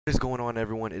What is going on,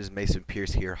 everyone? It is Mason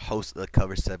Pierce here, host of the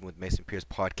Cover 7 with Mason Pierce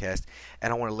podcast,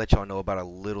 and I want to let y'all know about a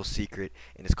little secret,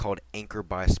 and it's called Anchor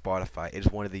by Spotify. It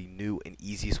is one of the new and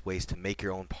easiest ways to make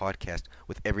your own podcast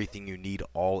with everything you need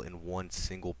all in one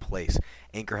single place.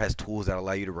 Anchor has tools that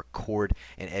allow you to record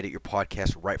and edit your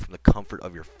podcast right from the comfort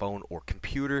of your phone or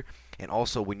computer, and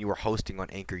also when you are hosting on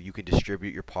Anchor, you can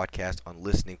distribute your podcast on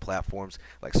listening platforms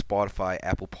like Spotify,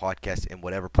 Apple Podcasts, and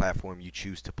whatever platform you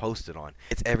choose to post it on.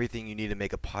 It's everything you need to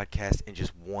make a podcast in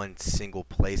just one single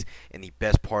place, and the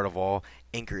best part of all,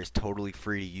 Anchor is totally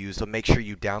free to use, so make sure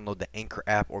you download the Anchor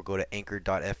app or go to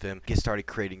anchor.fm, get started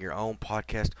creating your own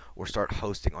podcast, or start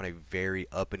hosting on a very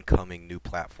up-and-coming new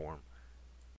platform.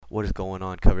 What is going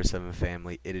on, Cover 7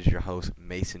 family? It is your host,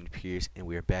 Mason Pierce, and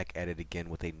we are back at it again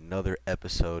with another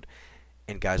episode.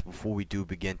 And guys, before we do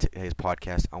begin today's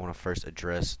podcast, I want to first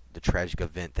address the tragic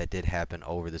event that did happen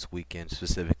over this weekend,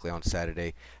 specifically on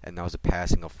Saturday, and that was the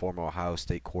passing of former Ohio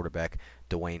State quarterback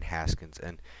Dwayne Haskins.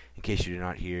 And in case you did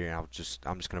not hear, I'm just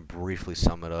going to briefly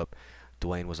sum it up.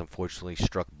 Dwayne was unfortunately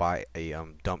struck by a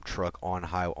dump truck on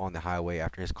the highway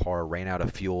after his car ran out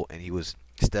of fuel, and he was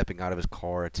stepping out of his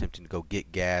car attempting to go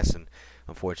get gas, and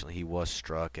unfortunately he was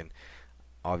struck. And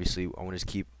obviously I want to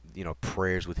keep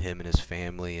prayers with him and his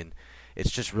family, and it's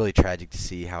just really tragic to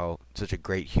see how such a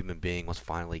great human being was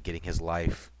finally getting his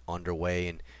life underway,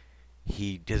 and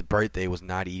his birthday was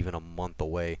not even a month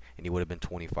away, and he would have been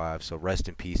 25. So rest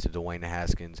in peace to Dwayne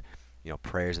Haskins.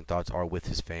 Prayers and thoughts are with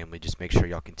his family. Just make sure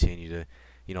y'all continue to,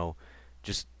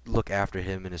 just look after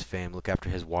him and his family, look after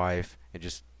his wife, and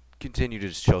just continue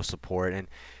to show support. And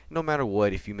no matter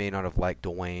what, if you may not have liked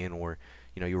Dwayne, or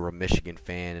you were a Michigan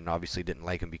fan and obviously didn't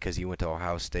like him because he went to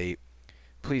Ohio State,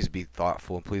 please be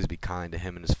thoughtful and please be kind to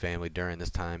him and his family during this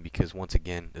time, because once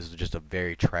again, this is just a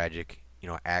very tragic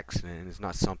accident, and it's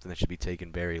not something that should be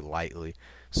taken very lightly.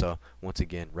 So once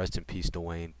again, rest in peace,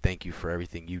 Dwayne. Thank you for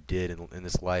everything you did in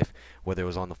this life, whether it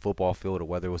was on the football field or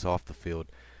whether it was off the field.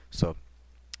 So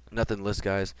nothing less,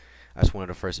 guys. I just wanted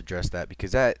to first address that,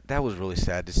 because that was really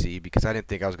sad to see, because I didn't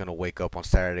think I was going to wake up on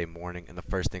Saturday morning and the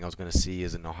first thing I was going to see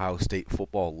is an Ohio State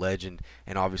football legend,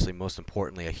 and obviously most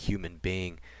importantly a human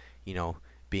being,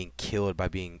 being killed by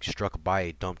being struck by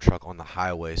a dump truck on the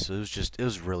highway. So it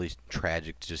was really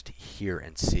tragic to just hear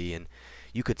and see, and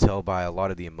you could tell by a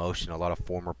lot of the emotion a lot of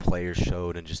former players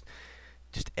showed, and just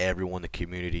everyone in the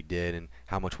community did, and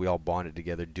how much we all bonded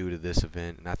together due to this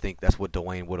event. And I think that's what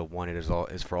Dwayne would have wanted,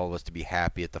 is for all of us to be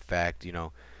happy at the fact,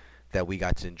 that we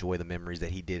got to enjoy the memories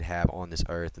that he did have on this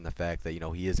earth, and the fact that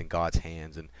he is in God's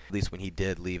hands, and at least when he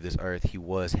did leave this earth, he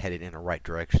was headed in the right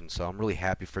direction. So I'm really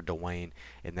happy for Dwayne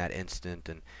in that instant.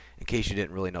 And in case you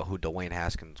didn't really know who Dwayne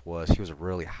Haskins was, he was a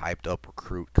really hyped up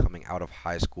recruit coming out of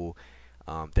high school.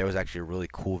 There was actually a really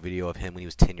cool video of him when he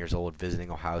was 10 years old visiting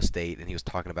Ohio State, and he was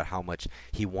talking about how much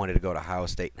he wanted to go to Ohio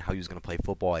State and how he was going to play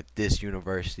football at this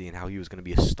university and how he was going to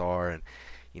be a star. And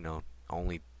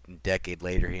only a decade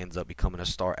later he ends up becoming a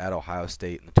star at Ohio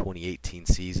State in the 2018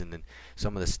 season. And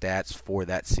some of the stats for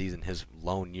that season, his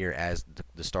lone year as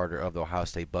the starter of the Ohio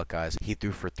State Buckeyes, he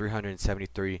threw for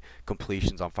 373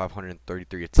 completions on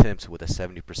 533 attempts with a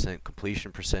 70%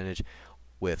 completion percentage,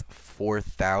 with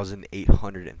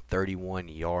 4,831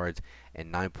 yards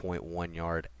and 9.1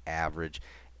 yard average.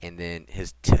 And then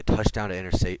his touchdown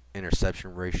to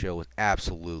interception ratio was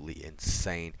absolutely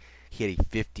insane. He had a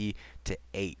 50-8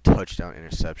 touchdown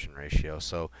interception ratio.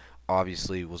 So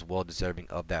obviously was well deserving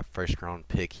of that first round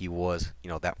pick. He was,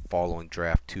 that following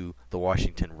draft to the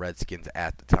Washington Redskins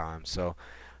at the time. So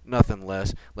nothing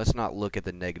less. Let's not look at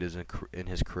the negatives in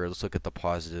his career. Let's look at the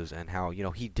positives, and how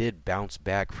he did bounce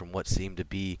back from what seemed to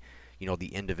be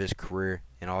the end of his career.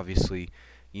 And obviously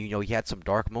he had some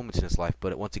dark moments in his life,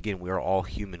 but once again, we are all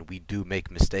human. We do make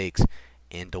mistakes,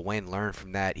 and Dwayne learned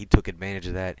from that. He took advantage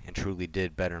of that and truly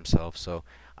did better himself. So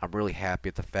I'm really happy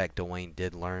at the fact Dwayne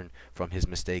did learn from his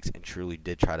mistakes and truly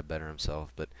did try to better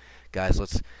himself. But guys,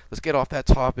 let's get off that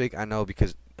topic. I know,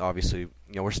 because obviously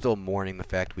we're still mourning the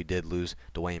fact we did lose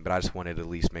Dwayne, but I just wanted to at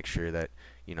least make sure that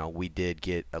we did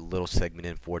get a little segment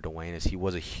in for Dwayne, as he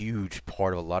was a huge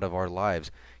part of a lot of our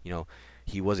lives.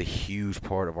 He was a huge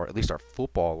part of at least our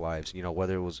football lives,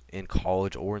 whether it was in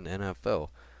college or in the NFL.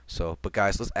 So, but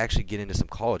guys, let's actually get into some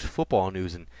college football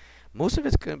news, and most of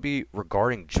it's going to be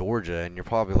regarding Georgia. And you're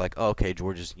probably like, oh, okay,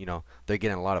 Georgia's, they're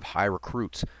getting a lot of high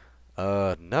recruits.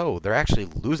 No, they're actually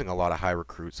losing a lot of high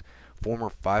recruits. Former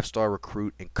 5-star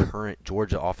recruit and current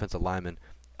Georgia offensive lineman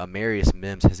Amarius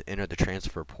Mims has entered the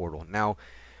transfer portal. Now,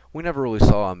 we never really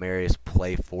saw Amarius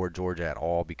play for Georgia at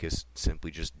all, because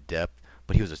simply just depth.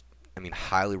 But he was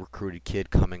highly recruited kid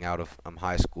coming out of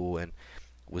high school, and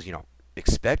was,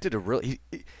 expected to really.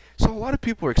 So a lot of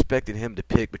people are expecting him to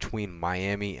pick between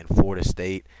Miami and Florida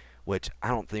State, which I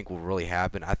don't think will really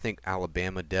happen. I think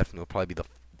Alabama definitely will probably be the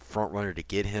front runner to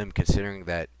get him, considering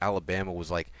that Alabama was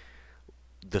like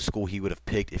the school he would have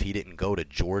picked if he didn't go to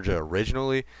Georgia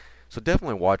originally. So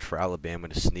definitely watch for Alabama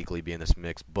to sneakily be in this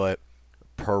mix. But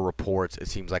per reports, it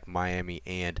seems like Miami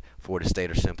and Florida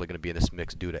State are simply going to be in this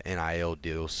mix due to NIL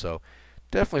deals. So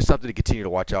definitely something to continue to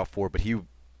watch out for. But he's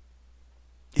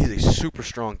a super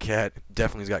strong cat.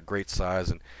 Definitely has got great size,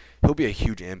 and he'll be a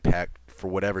huge impact for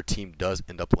whatever team does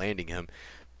end up landing him.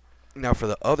 Now, for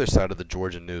the other side of the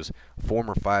Georgia news,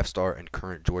 former five-star and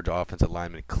current Georgia offensive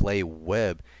lineman Clay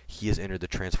Webb, he has entered the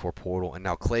transfer portal, and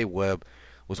now Clay Webb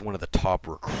was one of the top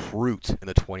recruits in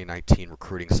the 2019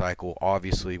 recruiting cycle.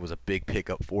 Obviously, was a big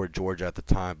pickup for Georgia at the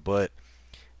time, but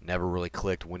never really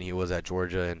clicked when he was at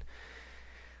Georgia, and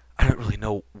I don't really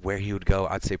know where he would go.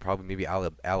 I'd say probably maybe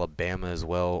Alabama as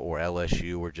well, or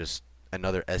LSU, or just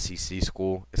another SEC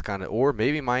school. It's kind of, or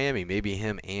maybe Miami. Maybe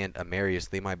him and Amarius,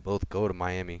 they might both go to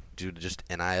Miami due to just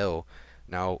NIL.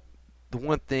 Now, the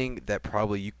one thing that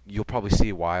probably you'll probably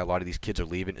see why a lot of these kids are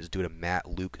leaving is due to Matt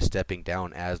Luke stepping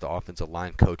down as the offensive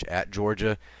line coach at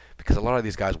Georgia, because a lot of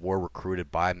these guys were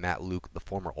recruited by Matt Luke, the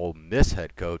former Ole Miss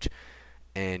head coach,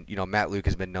 and Matt Luke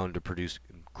has been known to produce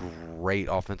great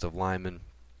offensive linemen,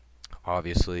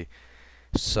 obviously.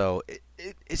 So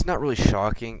it's not really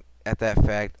shocking at that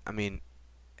fact. I mean,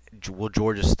 will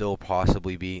Georgia still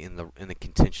possibly be in the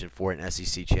contention for an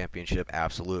SEC championship?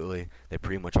 Absolutely. They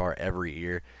pretty much are every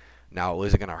year. Now,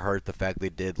 is it going to hurt the fact they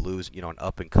did lose, an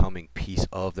up-and-coming piece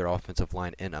of their offensive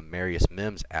line in Amarius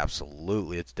Mims?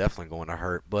 Absolutely. It's definitely going to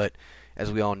hurt. But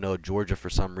as we all know, Georgia, for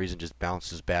some reason, just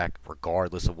bounces back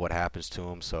regardless of what happens to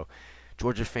them. So,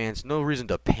 Georgia fans, no reason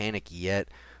to panic yet.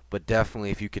 But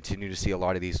definitely, if you continue to see a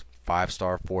lot of these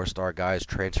 5-star, 4-star guys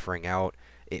transferring out,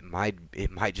 it might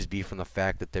just be from the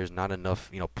fact that there's not enough,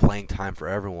 playing time for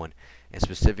everyone. And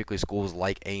specifically schools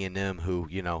like A&M who,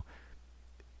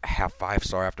 have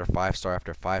 5-star after 5-star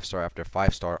after 5-star after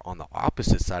 5-star on the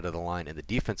opposite side of the line in the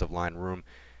defensive line room.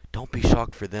 Don't be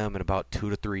shocked for them in about 2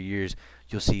 to 3 years.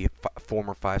 You'll see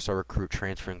former 5-star recruit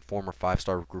transferring, former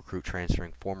 5-star recruit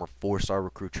transferring, former 4-star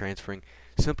recruit transferring,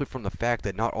 simply from the fact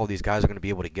that not all these guys are going to be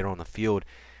able to get on the field,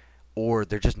 or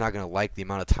they're just not going to like the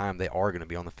amount of time they are going to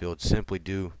be on the field simply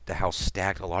due to how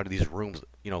stacked a lot of these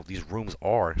rooms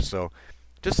are. So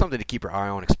just something to keep your eye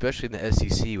on, especially in the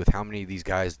SEC with how many of these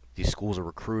guys these schools are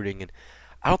recruiting. And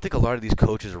I don't think a lot of these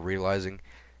coaches are realizing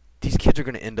these kids are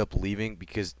going to end up leaving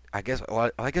because I guess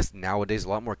nowadays a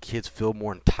lot more kids feel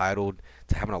more entitled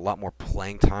to having a lot more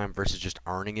playing time versus just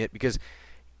earning it. Because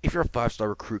if you're a 5-star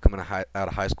recruit coming out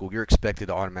of high school, you're expected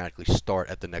to automatically start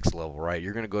at the next level, right?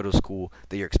 You're going to go to a school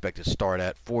that you're expected to start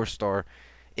at. 4-star,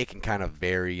 it can kind of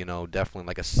vary, definitely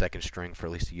like a second string for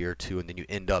at least a year or two, and then you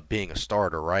end up being a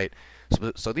starter, right?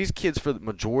 So these kids, for the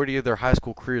majority of their high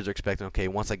school careers, are expecting, okay,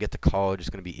 once I get to college, it's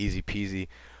going to be easy peasy.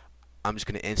 I'm just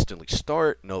going to instantly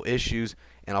start, no issues,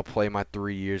 and I'll play my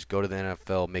 3 years, go to the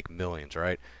NFL, make millions,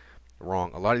 right?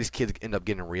 Wrong. A lot of these kids end up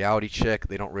getting a reality check.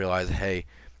 They don't realize, hey,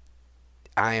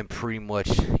 I am pretty much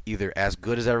either as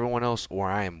good as everyone else or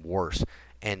I am worse.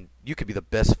 And you could be the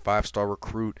best 5-star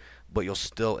recruit, but you'll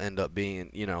still end up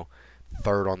being,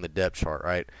 third on the depth chart,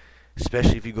 right?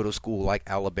 Especially if you go to a school like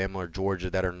Alabama or Georgia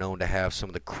that are known to have some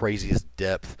of the craziest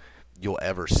depth you'll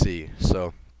ever see.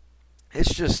 So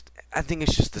I think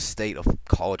it's just the state of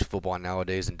college football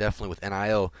nowadays, and definitely with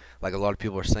NIL, like a lot of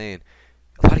people are saying,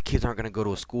 a lot of kids aren't going to go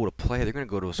to a school to play. They're going to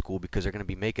go to a school because they're going to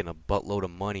be making a buttload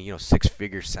of money,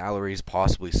 6-figure salaries,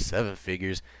 possibly 7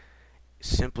 figures.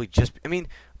 Simply just,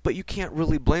 but you can't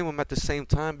really blame them at the same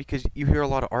time because you hear a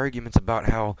lot of arguments about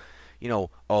how, oh,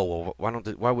 well,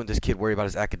 why wouldn't this kid worry about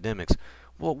his academics?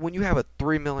 Well, when you have a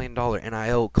 $3 million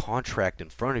NIL contract in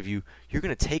front of you, you're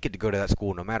going to take it to go to that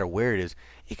school no matter where it is.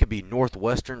 It could be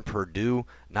Northwestern, Purdue,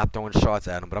 not throwing shots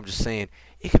at them, but I'm just saying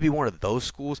it could be one of those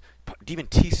schools, even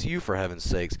TCU for heaven's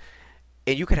sakes.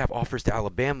 And you could have offers to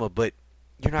Alabama, but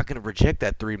you're not going to reject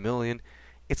that $3 million.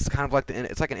 It's kind of like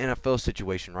it's like an NFL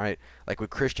situation, right? Like with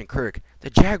Christian Kirk,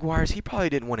 the Jaguars, he probably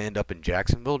didn't want to end up in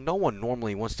Jacksonville. No one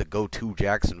normally wants to go to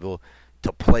Jacksonville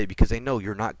to play because they know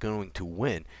you're not going to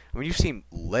win. I mean, you've seen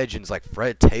legends like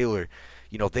Fred Taylor,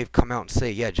 they've come out and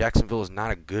say, yeah, Jacksonville is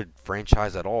not a good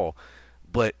franchise at all.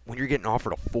 But when you're getting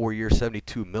offered a 4-year,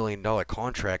 $72 million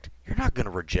contract, you're not going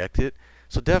to reject it.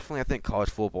 So definitely I think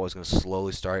college football is going to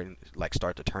slowly start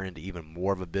to turn into even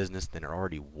more of a business than it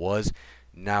already was.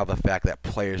 Now the fact that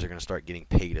players are going to start getting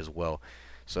paid as well.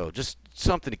 So just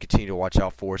something to continue to watch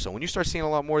out for. So when you start seeing a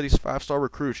lot more of these 5-star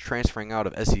recruits transferring out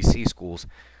of SEC schools,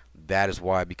 That is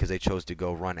why, because they chose to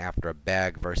go run after a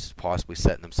bag versus possibly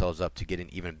setting themselves up to get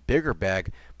an even bigger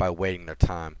bag by waiting their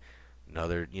time.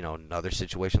 Another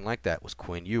situation like that was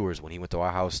Quinn Ewers when he went to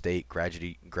Ohio State,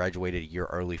 graduated a year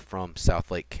early from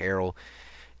Southlake Carroll.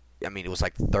 I mean, it was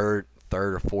like third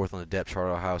or fourth on the depth chart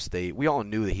at Ohio State. We all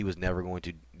knew that he was never going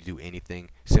to do anything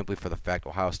simply for the fact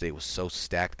Ohio State was so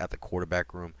stacked at the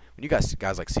quarterback room. When you got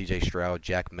guys like C.J. Stroud,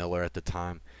 Jack Miller at the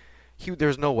time,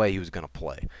 there's no way he was going to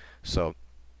play. So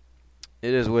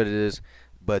it is what it is.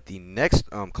 But the next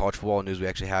college football news we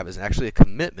actually have is actually a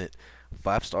commitment.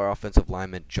 Five-star offensive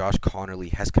lineman Josh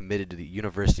Connerly has committed to the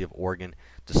University of Oregon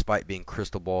despite being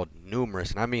crystal balled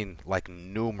numerous, and I mean like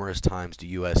numerous times, to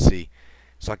USC.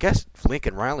 So I guess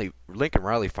Lincoln Riley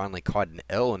finally caught an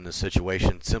L in this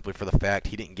situation simply for the fact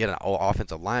he didn't get an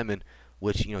offensive lineman,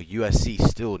 which USC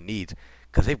still needs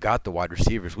because they've got the wide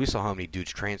receivers. We saw how many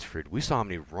dudes transferred. We saw how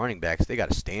many running backs. They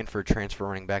got a Stanford transfer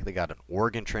running back. They got an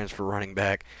Oregon transfer running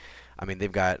back. I mean,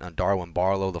 they've got Darwin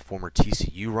Barlow, the former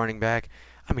TCU running back.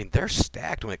 I mean, they're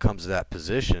stacked when it comes to that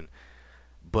position.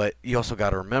 But you also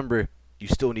got to remember, you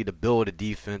still need to build a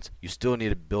defense. You still need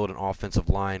to build an offensive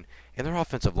line. And their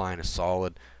offensive line is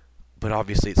solid. But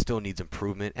obviously, it still needs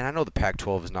improvement. And I know the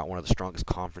Pac-12 is not one of the strongest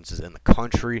conferences in the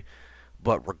country.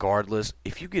 But regardless,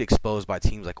 if you get exposed by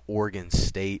teams like Oregon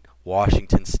State,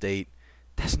 Washington State,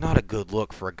 that's not a good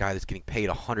look for a guy that's getting paid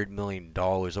 $100 million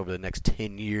over the next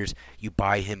 10 years. You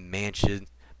buy him mansions,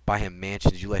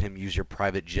 you let him use your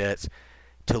private jets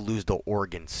to lose to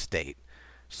Oregon State.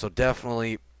 So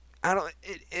definitely, and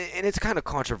it's kind of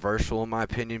controversial in my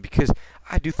opinion because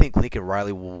I do think Lincoln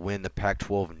Riley will win the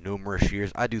Pac-12 numerous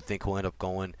years. I do think he'll end up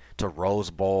going to Rose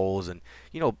Bowls and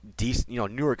decent,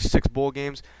 New York Six bowl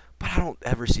games. But I don't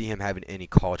ever see him having any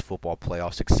college football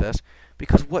playoff success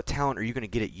because what talent are you going to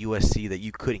get at USC that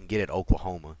you couldn't get at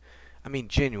Oklahoma? I mean,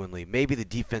 genuinely, maybe the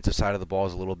defensive side of the ball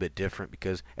is a little bit different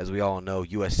because, as we all know,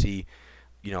 USC,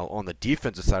 on the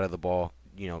defensive side of the ball,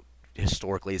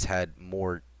 historically has had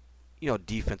more,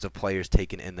 defensive players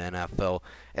taken in the NFL.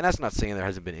 And that's not saying there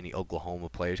hasn't been any Oklahoma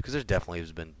players because there definitely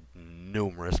has been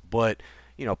numerous. But,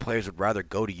 players would rather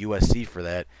go to USC for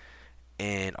that.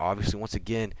 And obviously, once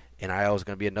again, NIL is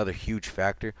going to be another huge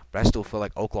factor. But I still feel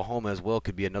like Oklahoma as well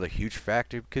could be another huge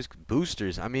factor because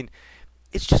boosters, I mean,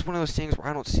 it's just one of those things where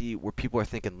I don't see where people are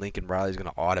thinking Lincoln Riley is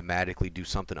going to automatically do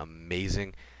something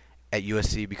amazing at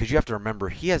USC because you have to remember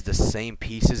he has the same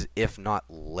pieces, if not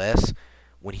less,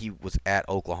 when he was at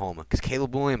Oklahoma. Because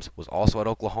Caleb Williams was also at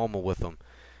Oklahoma with him.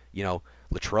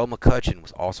 Latrell McCutcheon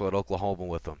was also at Oklahoma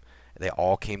with him. They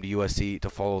all came to USC to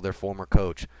follow their former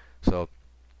coach. So,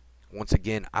 once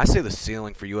again, I say the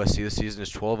ceiling for USC this season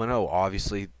is 12-0.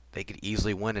 Obviously, they could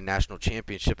easily win a national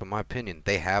championship, in my opinion.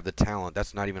 They have the talent.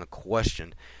 That's not even a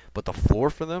question. But the floor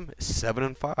for them is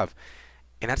 7-5.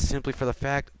 And that's simply for the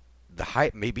fact the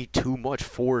hype may be too much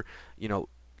for,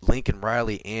 Lincoln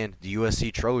Riley and the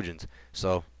USC Trojans.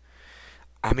 So,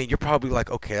 I mean, you're probably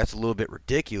like, okay, that's a little bit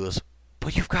ridiculous.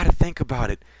 But you've got to think about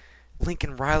it.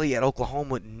 Lincoln Riley at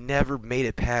Oklahoma never made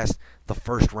it past the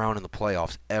first round in the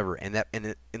playoffs ever. And that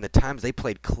in the times they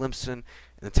played Clemson, and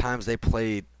the times they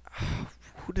played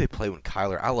who did they play when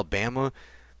Kyler? Alabama,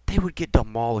 they would get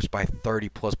demolished by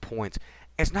 30-plus points.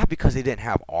 And it's not because they didn't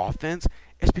have offense.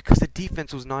 It's because the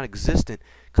defense was non-existent.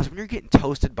 Because when you're getting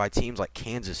toasted by teams like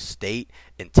Kansas State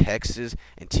and Texas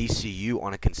and TCU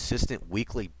on a consistent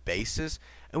weekly basis,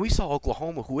 and we saw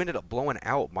Oklahoma, who ended up blowing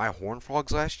out my Horned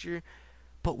Frogs last year,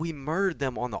 but we murdered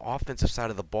them on the offensive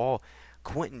side of the ball.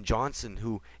 Quentin Johnson,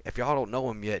 who, if y'all don't know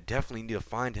him yet, definitely need to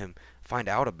find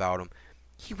out about him.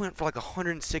 He went for like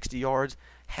 160 yards,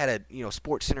 had a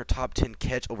Sports Center top 10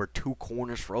 catch over two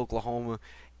corners for Oklahoma,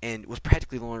 and was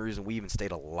practically the only reason we even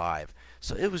stayed alive.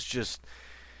 So it was just,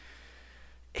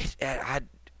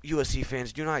 USC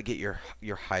fans, do not get your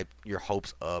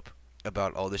hopes up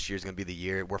about, oh, this year's going to be the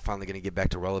year we're finally going to get back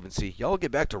to relevancy. Y'all will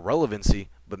get back to relevancy,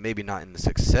 but maybe not in the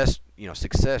success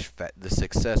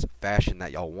fashion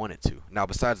that y'all want it to. Now,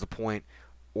 besides the point,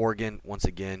 Oregon, once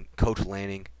again, Coach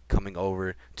Lanning coming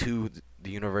over to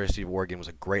the University of Oregon was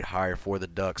a great hire for the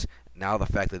Ducks. Now the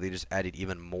fact that they just added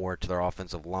even more to their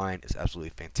offensive line is absolutely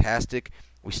fantastic.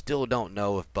 We still don't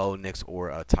know if Bo Nix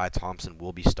or Ty Thompson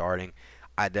will be starting.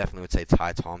 I definitely would say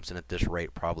Ty Thompson at this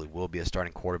rate probably will be a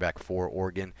starting quarterback for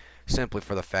Oregon, simply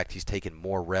for the fact he's taken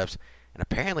more reps, and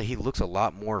apparently he looks a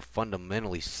lot more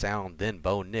fundamentally sound than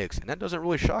Bo Nix, and that doesn't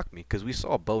really shock me because we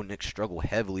saw Bo Nix struggle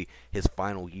heavily his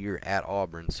final year at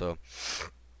Auburn. So,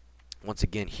 once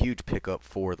again, huge pickup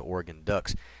for the Oregon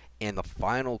Ducks. And the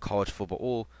final college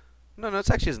football, no, it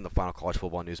actually isn't the final college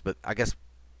football news, but I guess,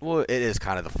 well, it is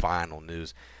kind of the final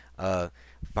news. Uh,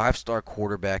 Five-star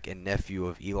quarterback and nephew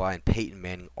of Eli and Peyton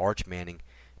Manning, Arch Manning,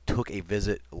 took a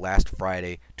visit last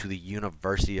Friday to the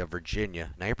University of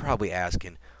Virginia. Now you're probably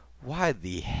asking, why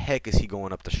the heck is he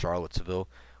going up to Charlottesville?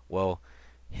 Well,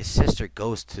 his sister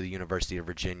goes to the University of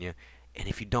Virginia, and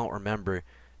if you don't remember,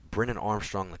 Brennan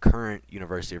Armstrong, the current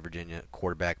University of Virginia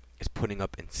quarterback, is putting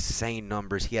up insane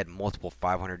numbers. He had multiple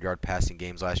 500-yard passing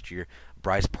games last year.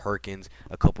 Bryce Perkins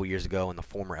a couple years ago, and the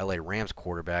former LA Rams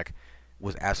quarterback,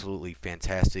 was absolutely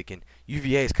fantastic. And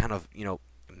UVA has kind of,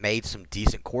 made some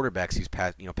decent quarterbacks these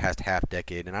past half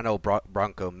decade. And I know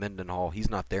Bronco Mendenhall, he's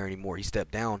not there anymore. He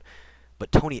stepped down.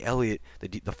 But Tony Elliott,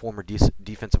 the former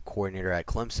defensive coordinator at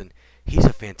Clemson, he's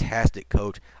a fantastic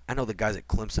coach. I know the guys at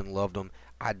Clemson loved him.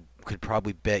 I could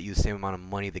probably bet you the same amount of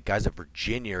money the guys at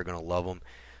Virginia are going to love him.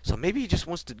 So maybe he just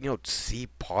wants to, see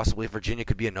possibly if Virginia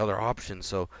could be another option.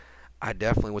 So I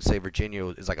definitely would say Virginia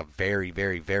is like a very,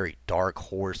 very, very dark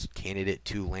horse candidate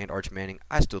to land Arch Manning.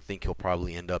 I still think he'll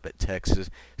probably end up at Texas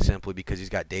simply because he's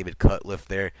got David Cutcliffe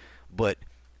there. But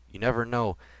you never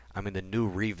know. I mean, the new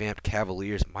revamped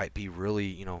Cavaliers might be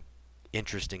really,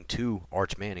 interesting to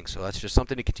Arch Manning. So that's just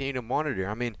something to continue to monitor.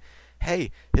 I mean,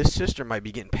 hey, his sister might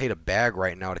be getting paid a bag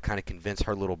right now to kind of convince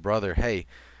her little brother, hey,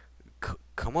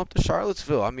 come up to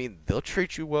Charlottesville. I mean, they'll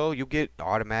treat you well. You'll get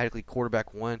automatically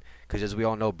quarterback one because, as we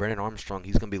all know, Brennan Armstrong,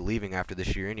 he's going to be leaving after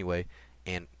this year anyway.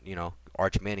 And,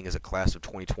 Arch Manning is a class of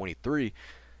 2023.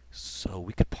 So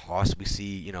we could possibly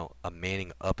see, a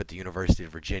Manning up at the University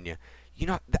of Virginia.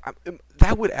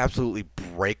 That would absolutely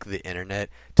break the internet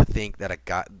to think that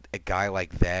a guy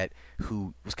like that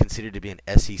who was considered to be an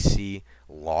SEC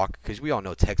lock, because we all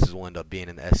know Texas will end up being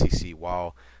in the SEC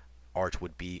while Arch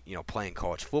would be, playing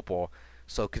college football.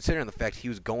 So considering the fact he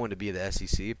was going to be in the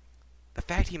SEC, the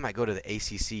fact he might go to the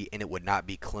ACC and it would not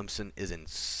be Clemson is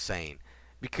insane.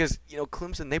 Because,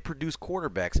 Clemson, they produce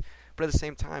quarterbacks. But at the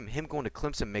same time, him going to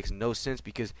Clemson makes no sense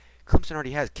because Clemson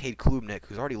already has Cade Klubnik,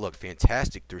 who's already looked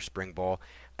fantastic through spring ball.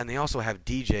 And they also have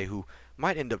DJ, who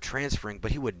might end up transferring,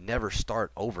 but he would never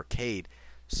start over Cade.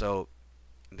 So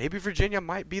maybe Virginia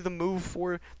might be the move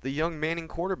for the young Manning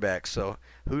quarterback. So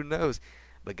who knows?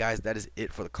 But guys, that is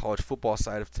it for the college football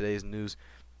side of today's news.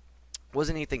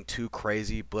 Wasn't anything too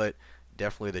crazy, but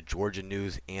definitely the Georgia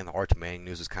news and the Arch Manning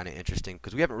news is kind of interesting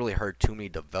because we haven't really heard too many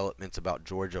developments about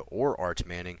Georgia or Arch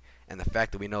Manning, and the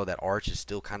fact that we know that Arch is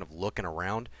still kind of looking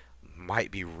around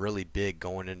might be really big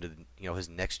going into his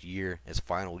next year, his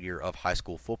final year of high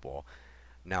school football.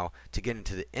 Now, to get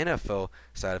into the NFL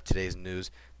side of today's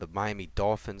news, the Miami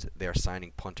Dolphins, they are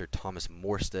signing punter Thomas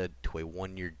Morstead to a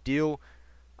one-year deal.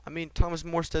 I mean, Thomas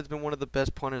Morstead's been one of the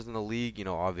best punters in the league.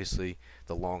 Obviously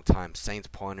the longtime Saints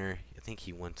punter. I think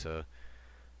he went to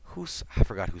I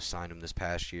forgot who signed him this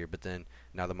past year, but then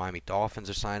now the Miami Dolphins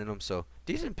are signing him, so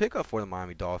decent pickup for the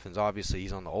Miami Dolphins. Obviously,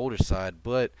 he's on the older side,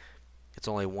 but it's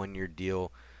only a one-year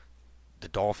deal. The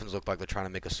Dolphins look like they're trying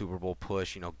to make a Super Bowl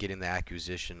push. Getting the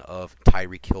acquisition of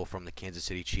Tyreek Hill from the Kansas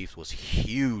City Chiefs was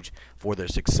huge for their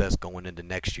success going into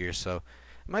next year, so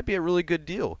it might be a really good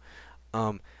deal.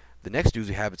 The next news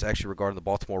we have, it's actually regarding the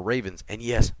Baltimore Ravens, and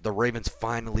yes, the Ravens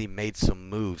finally made some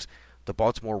moves. The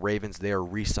Baltimore Ravens, they are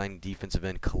re-signing defensive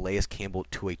end Calais Campbell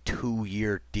to a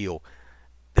 2-year deal.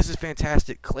 This is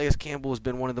fantastic. Calais Campbell has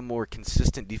been one of the more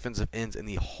consistent defensive ends in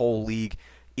the whole league.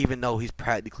 Even though he's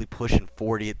practically pushing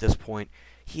 40 at this point,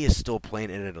 he is still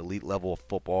playing at an elite level of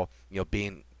football.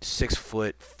 Being 6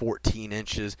 foot, 14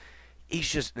 inches. He's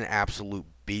just an absolute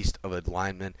beast of a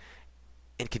lineman.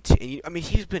 And continue. I mean,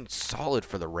 he's been solid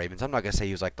for the Ravens. I'm not going to say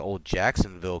he was like the old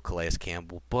Jacksonville Calais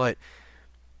Campbell, but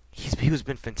he's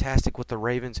been fantastic with the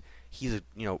Ravens. He's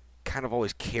kind of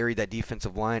always carried that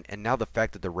defensive line, and now the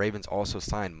fact that the Ravens also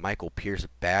signed Michael Pierce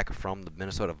back from the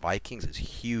Minnesota Vikings is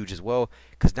huge as well,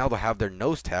 because now they'll have their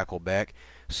nose tackle back,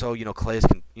 so Calais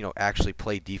can actually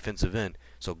play defensive end.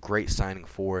 So great signing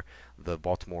for the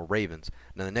Baltimore Ravens.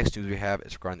 Now the next news we have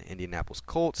is regarding the Indianapolis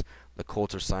Colts. The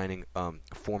Colts are signing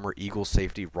former Eagles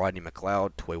safety Rodney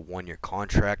McLeod to a 1-year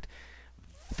contract.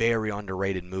 Very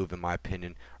underrated move in my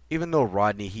opinion. Even though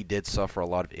Rodney, he did suffer a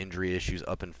lot of injury issues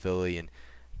up in Philly, and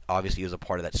obviously he was a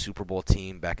part of that Super Bowl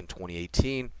team back in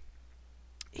 2018,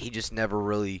 he just never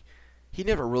really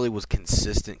was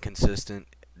consistent,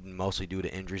 mostly due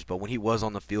to injuries. But when he was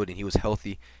on the field and he was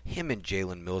healthy, him and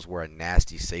Jalen Mills were a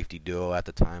nasty safety duo at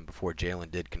the time before Jalen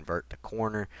did convert to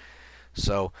corner.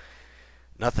 So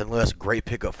nothing less, great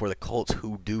pickup for the Colts,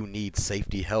 who do need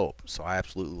safety help. So I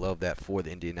absolutely love that for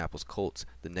the Indianapolis Colts.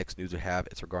 The next news we have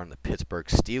is regarding the Pittsburgh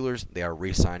Steelers. They are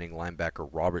re-signing linebacker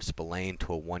Robert Spillane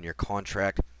to a 1-year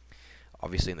contract.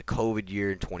 Obviously, in the COVID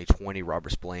year in 2020,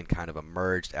 Robert Spillane kind of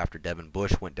emerged after Devin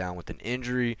Bush went down with an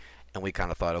injury, and we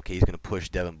kind of thought, okay, he's going to push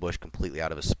Devin Bush completely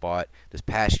out of his spot. This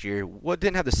past year,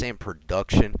 didn't have the same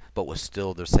production, but was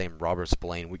still the same Robert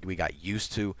Spillane we got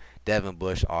used to. Devin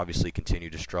Bush obviously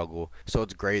continued to struggle, so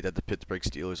it's great that the Pittsburgh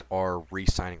Steelers are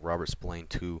re-signing Robert Spillane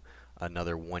to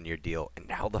another one-year deal. And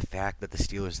now the fact that the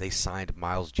Steelers, they signed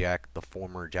Miles Jack, the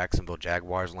former Jacksonville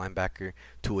Jaguars linebacker,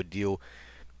 to a deal.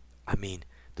 I mean,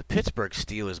 the Pittsburgh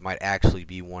Steelers might actually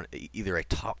be either a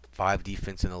top 5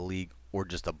 defense in the league or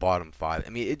just a bottom 5. I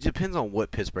mean, it depends on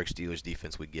what Pittsburgh Steelers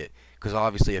defense we get. Because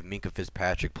obviously, if Minkah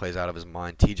Fitzpatrick plays out of his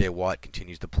mind, T.J. Watt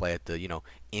continues to play at the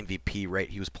MVP rate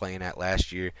he was playing at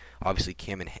last year. Obviously,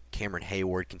 Cameron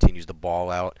Hayward continues to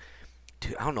ball out.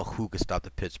 Dude, I don't know who could stop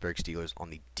the Pittsburgh Steelers on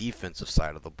the defensive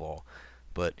side of the ball.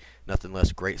 But nothing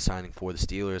less, great signing for the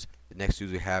Steelers. The next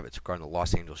news we have, it's regarding the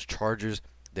Los Angeles Chargers.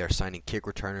 They're signing kick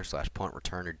returner / punt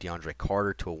returner DeAndre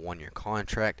Carter to a 1-year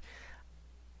contract.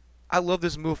 I love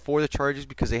this move for the Chargers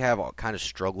because they have kind of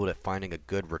struggled at finding a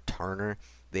good returner.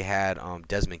 They had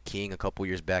Desmond King a couple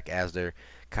years back as their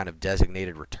kind of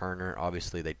designated returner.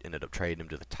 Obviously, they ended up trading him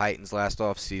to the Titans last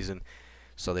offseason.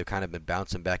 So they've kind of been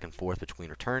bouncing back and forth between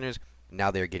returners.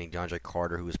 Now they're getting DeAndre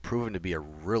Carter, who has proven to be a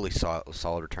really solid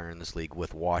returner in this league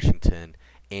with Washington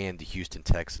and the Houston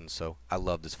Texans. So I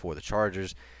love this for the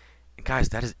Chargers. And guys,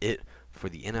 that is it for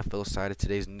the NFL side of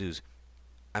today's news.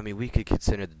 I mean, we could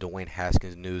consider the Dwayne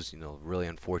Haskins news, really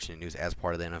unfortunate news as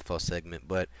part of the NFL segment,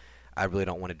 but I really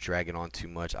don't want to drag it on too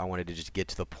much. I wanted to just get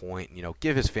to the point,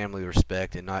 give his family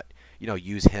respect and not,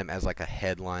 use him as like a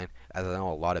headline, as I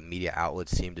know a lot of media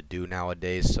outlets seem to do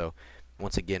nowadays. So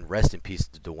once again, rest in peace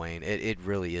to Dwayne. It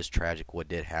really is tragic what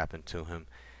did happen to him.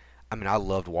 I mean, I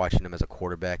loved watching him as a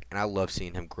quarterback, and I love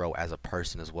seeing him grow as a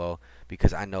person as well,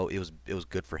 because I know it was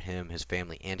good for him, his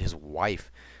family, and his wife.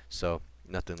 So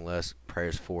nothing less,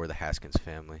 prayers for the Haskins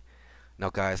family. Now,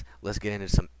 guys, let's get into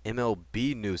some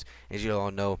MLB news. As you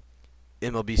all know,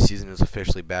 MLB season is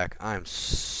officially back. I'm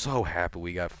so happy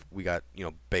we got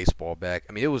baseball back.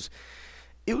 I mean, it was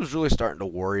really starting to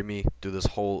worry me through this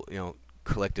whole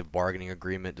collective bargaining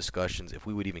agreement discussions if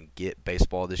we would even get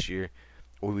baseball this year,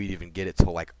 or we'd even get it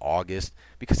till like August,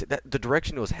 because the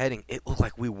direction it was heading, it looked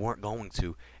like we weren't going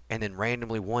to. And then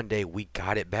randomly one day we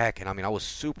got it back, and I mean, I was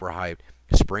super hyped.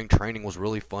 Spring training was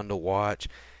really fun to watch,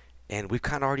 and we've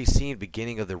kind of already seen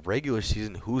beginning of the regular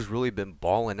season who's really been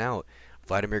balling out.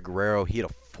 Vladimir Guerrero, he had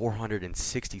a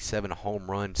 467 home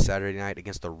run Saturday night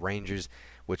against the Rangers,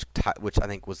 which I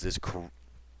think was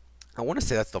I want to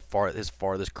say that's his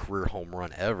farthest career home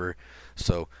run ever.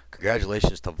 So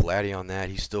congratulations to Vladdy on that.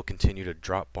 He still continued to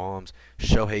drop bombs.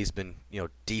 Shohei's been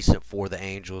decent for the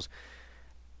Angels.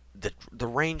 The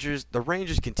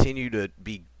Rangers continue to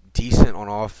be decent on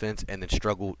offense and then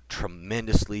struggle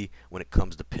tremendously when it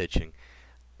comes to pitching.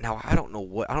 Now I don't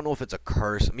know if it's a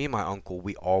curse. Me and my uncle,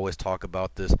 we always talk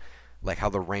about this, like how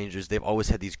the Rangers, they've always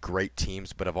had these great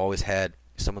teams, but have always had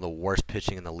some of the worst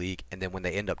pitching in the league, and then when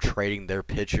they end up trading their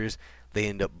pitchers, they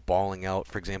end up balling out.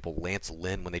 For example, Lance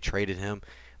Lynn, when they traded him,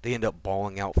 they end up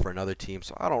balling out for another team.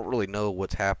 So I don't really know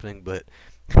what's happening, but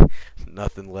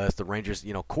nothing less. The Rangers,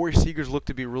 Corey Seager's looked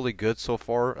to be really good so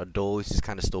far. Adolis is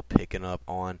kind of still picking up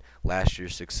on last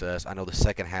year's success. I know the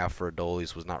second half for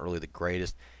Adolis was not really the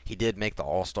greatest. He did make the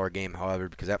All-Star game, however,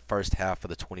 because that first half of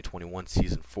the 2021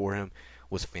 season for him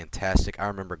was fantastic. I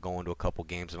remember going to a couple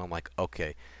games, and I'm like,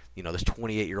 okay, this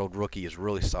 28-year-old rookie is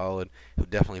really solid. He'll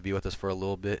definitely be with us for a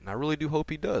little bit, and I really do hope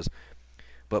he does.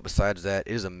 But besides that,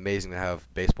 it is amazing to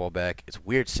have baseball back. It's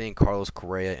weird seeing Carlos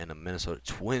Correa in a Minnesota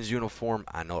Twins uniform.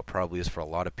 I know it probably is for a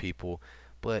lot of people,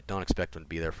 but don't expect him to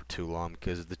be there for too long,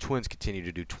 because if the Twins continue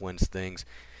to do Twins things,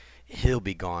 he'll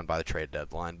be gone by the trade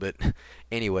deadline. But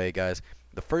anyway, guys,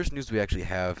 the first news we actually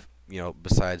have,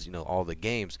 besides, all the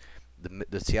games,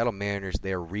 the Seattle Mariners,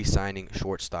 they are re-signing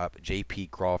shortstop J.P.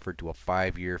 Crawford to a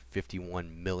 5-year,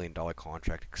 $51 million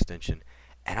contract extension.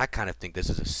 And I kind of think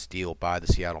this is a steal by the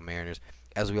Seattle Mariners.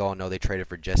 As we all know, they traded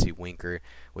for Jesse Winker,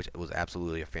 which was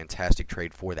absolutely a fantastic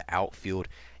trade for the outfield.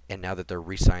 And now that they're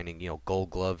re-signing, Gold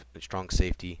Glove, strong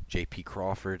safety, J.P.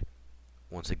 Crawford,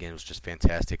 once again, it was just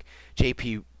fantastic.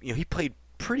 J.P., he played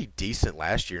pretty decent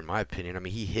last year, in my opinion. I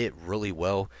mean, he hit really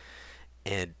well.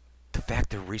 And the fact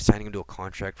they're re-signing him to a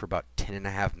contract for about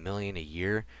 $10.5 million a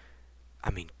year,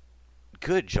 I mean,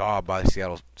 good job by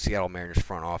the Seattle Mariners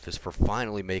front office for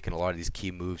finally making a lot of these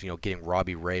key moves. Getting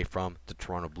Robbie Ray from the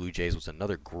Toronto Blue Jays was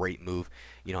another great move,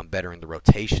 and bettering the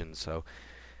rotation. So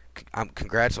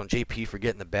congrats on JP for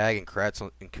getting the bag, and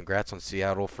congrats on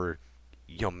Seattle for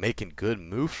making good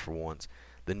moves for once.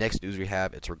 The next news we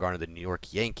have, it's regarding the New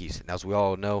York Yankees. And as we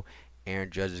all know, Aaron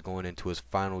Judge is going into his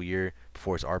final year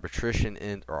before his arbitration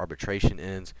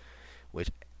ends, which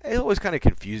it always kind of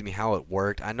confused me how it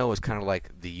worked. I know it's kind of like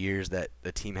the years that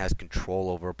the team has control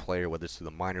over a player, whether it's through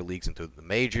the minor leagues and through the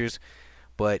majors,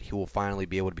 but he will finally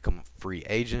be able to become a free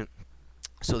agent.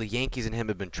 So the Yankees and him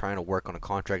have been trying to work on a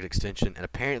contract extension, and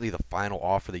apparently the final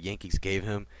offer the Yankees gave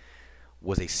him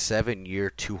was a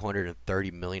 7-year,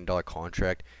 $230 million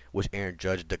contract, which Aaron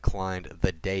Judge declined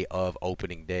the day of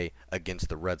opening day against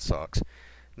the Red Sox.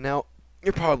 Now,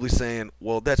 you're probably saying,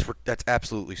 well, that's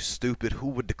absolutely stupid. Who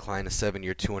would decline a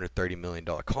 7-year, $230 million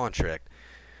contract?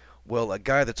 Well, a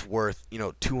guy that's worth,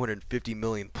 $250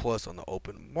 million plus on the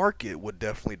open market would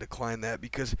definitely decline that,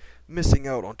 because missing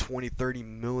out on 20, 30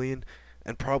 million,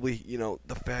 and probably,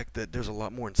 the fact that there's a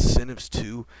lot more incentives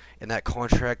too in that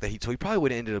contract so he probably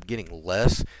would have ended up getting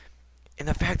less. And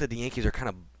the fact that the Yankees are kind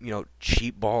of,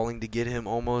 cheap balling to get him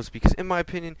almost, because in my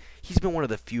opinion, he's been one of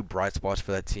the few bright spots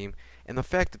for that team. And the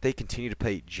fact that they continue to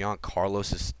pay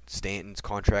Giancarlo Stanton's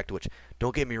contract, which,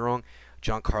 don't get me wrong,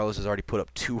 Giancarlo has already put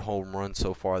up 2 home runs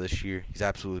so far this year. He's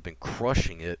absolutely been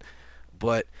crushing it.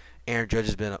 But Aaron Judge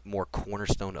has been a more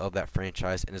cornerstone of that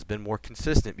franchise and has been more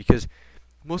consistent, because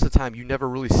most of the time you never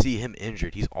really see him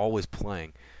injured. He's always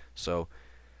playing. So,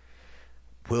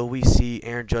 will we see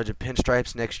Aaron Judge in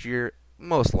pinstripes next year?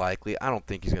 Most likely. I don't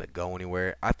think he's going to go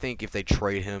anywhere. I think if they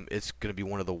trade him, it's going to be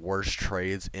one of the worst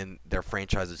trades in their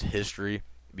franchise's history,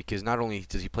 because not only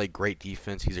does he play great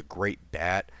defense, he's a great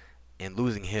bat, and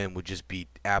losing him would just be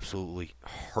absolutely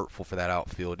hurtful for that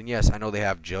outfield. And yes, I know they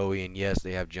have Joey, and yes,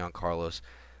 they have Giancarlo,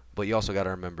 but you also got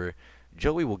to remember,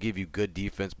 Joey will give you good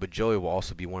defense, but Joey will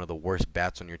also be one of the worst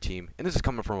bats on your team. And this is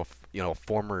coming from a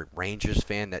former Rangers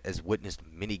fan that has witnessed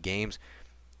many games.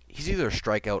 He's either a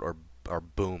strikeout or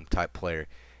boom type player.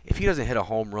 If he doesn't hit a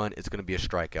home run, it's going to be a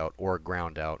strikeout or a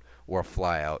ground out or a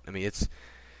fly out. I mean, it's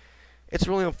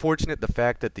really unfortunate, the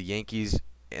fact that the Yankees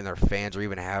and their fans are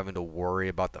even having to worry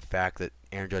about the fact that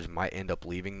Aaron Judge might end up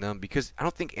leaving them, because I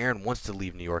don't think Aaron wants to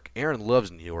leave New York. Aaron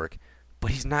loves New York, but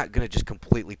he's not going to just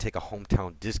completely take a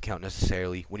hometown discount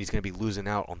necessarily when he's going to be losing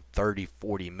out on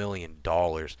 $30-40 million,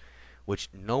 which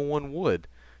no one would.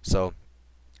 So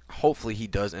hopefully he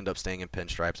does end up staying in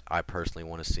pinstripes. I personally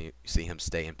want to see him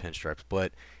stay in pinstripes.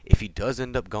 But if he does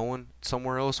end up going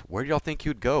somewhere else, where do y'all think he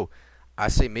would go? I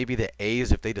say maybe the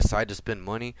A's, if they decide to spend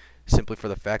money, simply for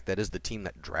the fact that is the team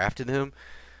that drafted him.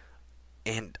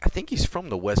 And I think he's from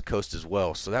the West Coast as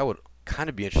well, so that would kind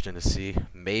of be interesting to see.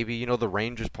 Maybe, the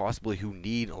Rangers possibly, who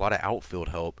need a lot of outfield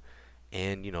help.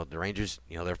 And, the Rangers,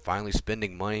 they're finally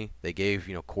spending money. They gave,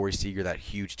 Corey Seager that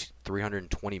huge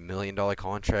 $320 million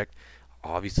contract.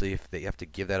 Obviously, if they have to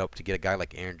give that up to get a guy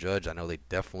like Aaron Judge, I know they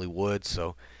definitely would.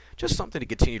 So just something to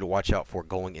continue to watch out for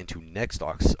going into next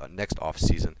off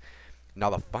season. Now,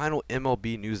 the final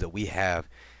MLB news that we have,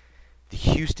 the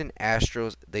Houston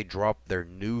Astros, they dropped their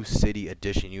new City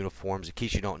Edition uniforms. In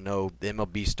case you don't know, the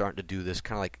MLB is starting to do this,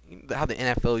 kind of like how the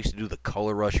NFL used to do the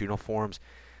Color Rush uniforms.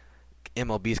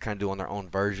 MLB is kind of doing their own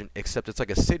version, except it's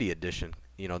like a City Edition.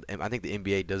 And I think the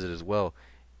NBA does it as well.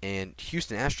 And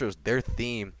Houston Astros, their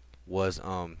theme was,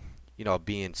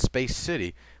 being Space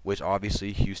City, which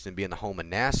obviously Houston being the home of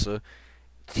NASA.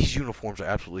 These uniforms are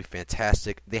absolutely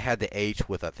fantastic. They had the H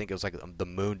with, I think it was like the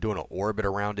moon doing an orbit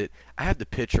around it. I have the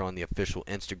picture on the official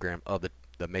Instagram of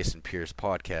the Mason Pierce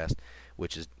podcast,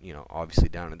 which is, obviously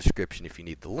down in the description if you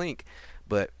need the link.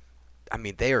 But, I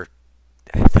mean, they are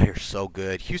so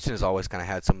good. Houston has always kind of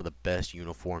had some of the best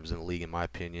uniforms in the league, in my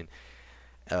opinion.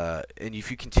 And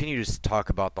if you continue to talk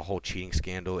about the whole cheating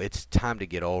scandal, it's time to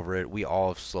get over it. We all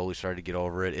have slowly started to get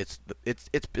over it.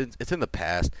 It's in the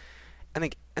past. I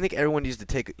think everyone needs to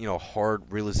take a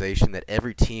hard realization that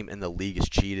every team in the league is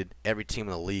cheated. Every team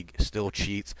in the league still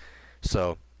cheats.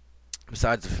 So,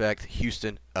 besides the fact,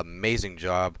 Houston, amazing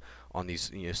job on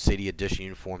these City Edition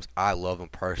uniforms. I love them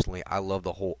personally. I love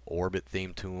the whole orbit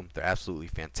theme to them. They're absolutely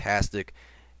fantastic,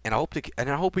 and I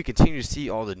hope we continue to see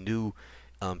all the new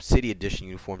City Edition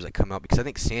uniforms that come out, because I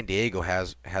think San Diego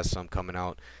has some coming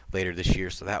out later this year.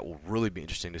 So that will really be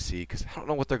interesting to see, because I don't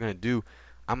know what they're going to do.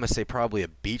 I'm going to say probably a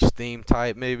beach theme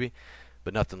type maybe,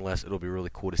 but nothing less. It'll be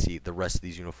really cool to see the rest of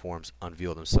these uniforms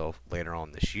unveil themselves later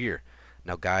on this year.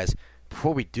 Now, guys,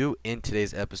 before we do end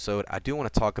today's episode, I do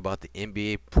want to talk about the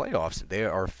NBA playoffs. They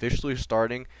are officially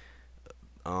starting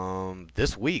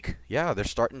this week. Yeah, they're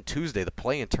starting Tuesday. The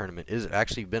play-in tournament is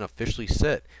actually been officially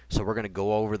set. So we're going to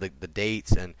go over the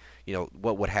dates and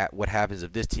what happens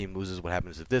if this team loses, what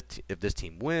happens if this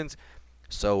team wins.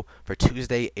 So for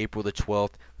Tuesday, April the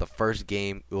 12th, the first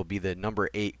game will be the number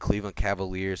 8 Cleveland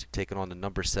Cavaliers taking on the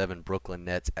number 7 Brooklyn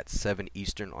Nets at 7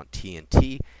 Eastern on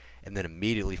TNT. And then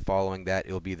immediately following that,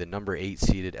 it will be the number 8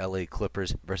 seeded LA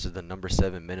Clippers versus the number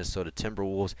 7 Minnesota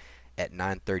Timberwolves at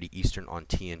 9:30 Eastern on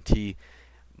TNT.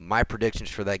 My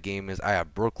predictions for that game is I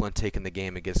have Brooklyn taking the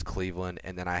game against Cleveland,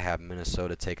 and then I have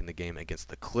Minnesota taking the game against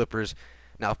the Clippers.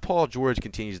 Now, if Paul George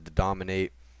continues to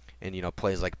dominate and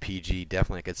plays like PG,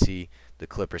 definitely I could see the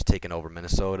Clippers taking over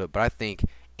Minnesota. But I think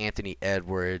Anthony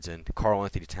Edwards and Karl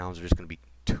Anthony Towns are just going to be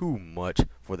too much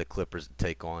for the Clippers to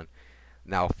take on.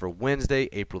 Now, for Wednesday,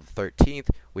 April the 13th,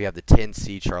 we have the 10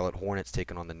 seed Charlotte Hornets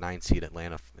taking on the 9 seed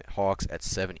Atlanta Hawks at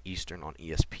 7 Eastern on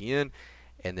ESPN.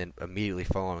 And then immediately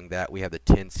following that, we have the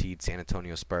 10 seed San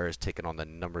Antonio Spurs taking on the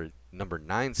number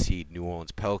 9 seed New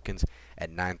Orleans Pelicans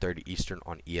at 9:30 Eastern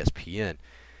on ESPN.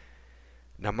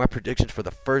 Now, my predictions for the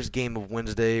first game of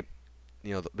Wednesday,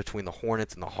 between the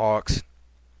Hornets and the Hawks,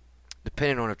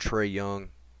 depending on if Trae Young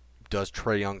does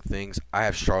Trae Young things, I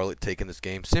have Charlotte taking this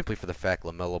game simply for the fact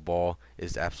LaMelo Ball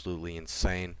is absolutely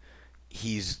insane.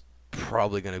 He's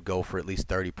probably going to go for at least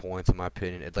 30 points in my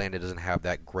opinion. Atlanta doesn't have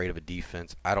that great of a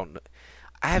defense. I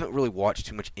haven't really watched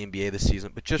too much NBA this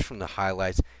season, but just from the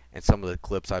highlights and some of the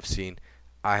clips I've seen,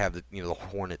 I have the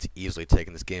Hornets easily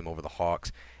taking this game over the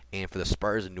Hawks. And for the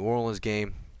Spurs and New Orleans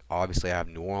game, obviously I have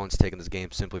New Orleans taking this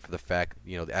game simply for the fact,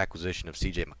 the acquisition of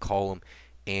CJ McCollum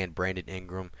and Brandon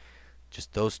Ingram.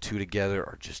 Just those two together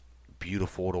are just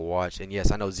beautiful to watch. And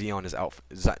yes, I know Zion is out.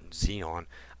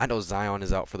 I know Zion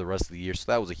is out for the rest of the year,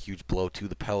 so that was a huge blow to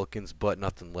the Pelicans. But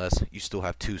nothing less, you still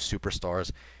have two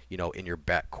superstars, in your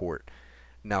backcourt.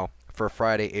 Now, for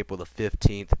Friday, April the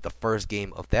 15th, the first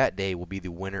game of that day will be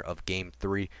the winner of Game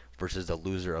 3 versus the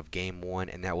loser of Game 1,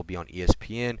 and that will be on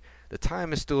ESPN. The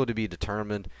time is still to be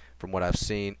determined from what I've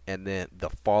seen, and then the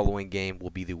following game will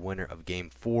be the winner of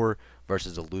Game 4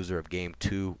 versus the loser of Game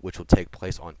 2, which will take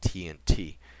place on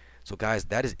TNT. So, guys,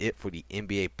 that is it for the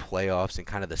NBA playoffs and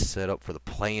kind of the setup for the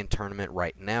play-in tournament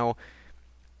right now.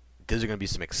 These are going to be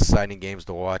some exciting games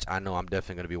to watch. I know I'm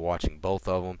definitely going to be watching both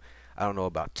of them. I don't know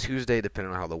about Tuesday,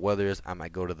 depending on how the weather is. I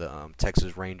might go to the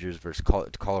Texas Rangers versus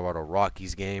Colorado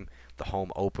Rockies game, the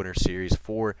home opener series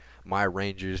for my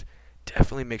Rangers.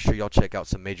 Definitely make sure y'all check out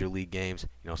some major league games.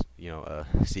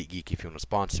 SeatGeek, if you want to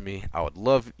sponsor me, I would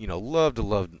love to do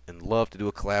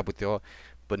a collab with y'all.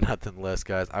 But nothing less,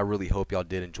 guys. I really hope y'all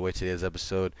did enjoy today's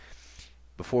episode.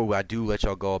 Before I do let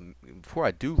y'all go,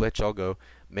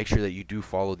 make sure that you do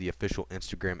follow the official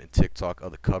Instagram and TikTok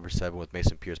of the Cover 7 with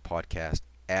Mason Pierce podcast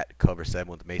at Cover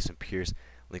 7 with Mason Pierce.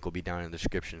 Link will be down in the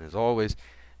description as always.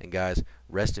 And guys,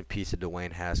 rest in peace to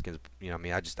Dwayne Haskins.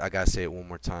 I gotta say it one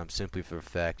more time, simply for the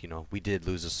fact, we did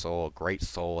lose a soul, a great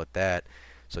soul at that.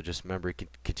 So just remember,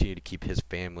 continue to keep his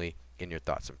family in your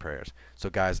thoughts and prayers. So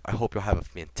guys, I hope y'all have a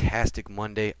fantastic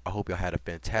Monday. I hope y'all had a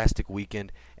fantastic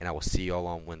weekend, and I will see y'all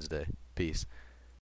on Wednesday. Peace.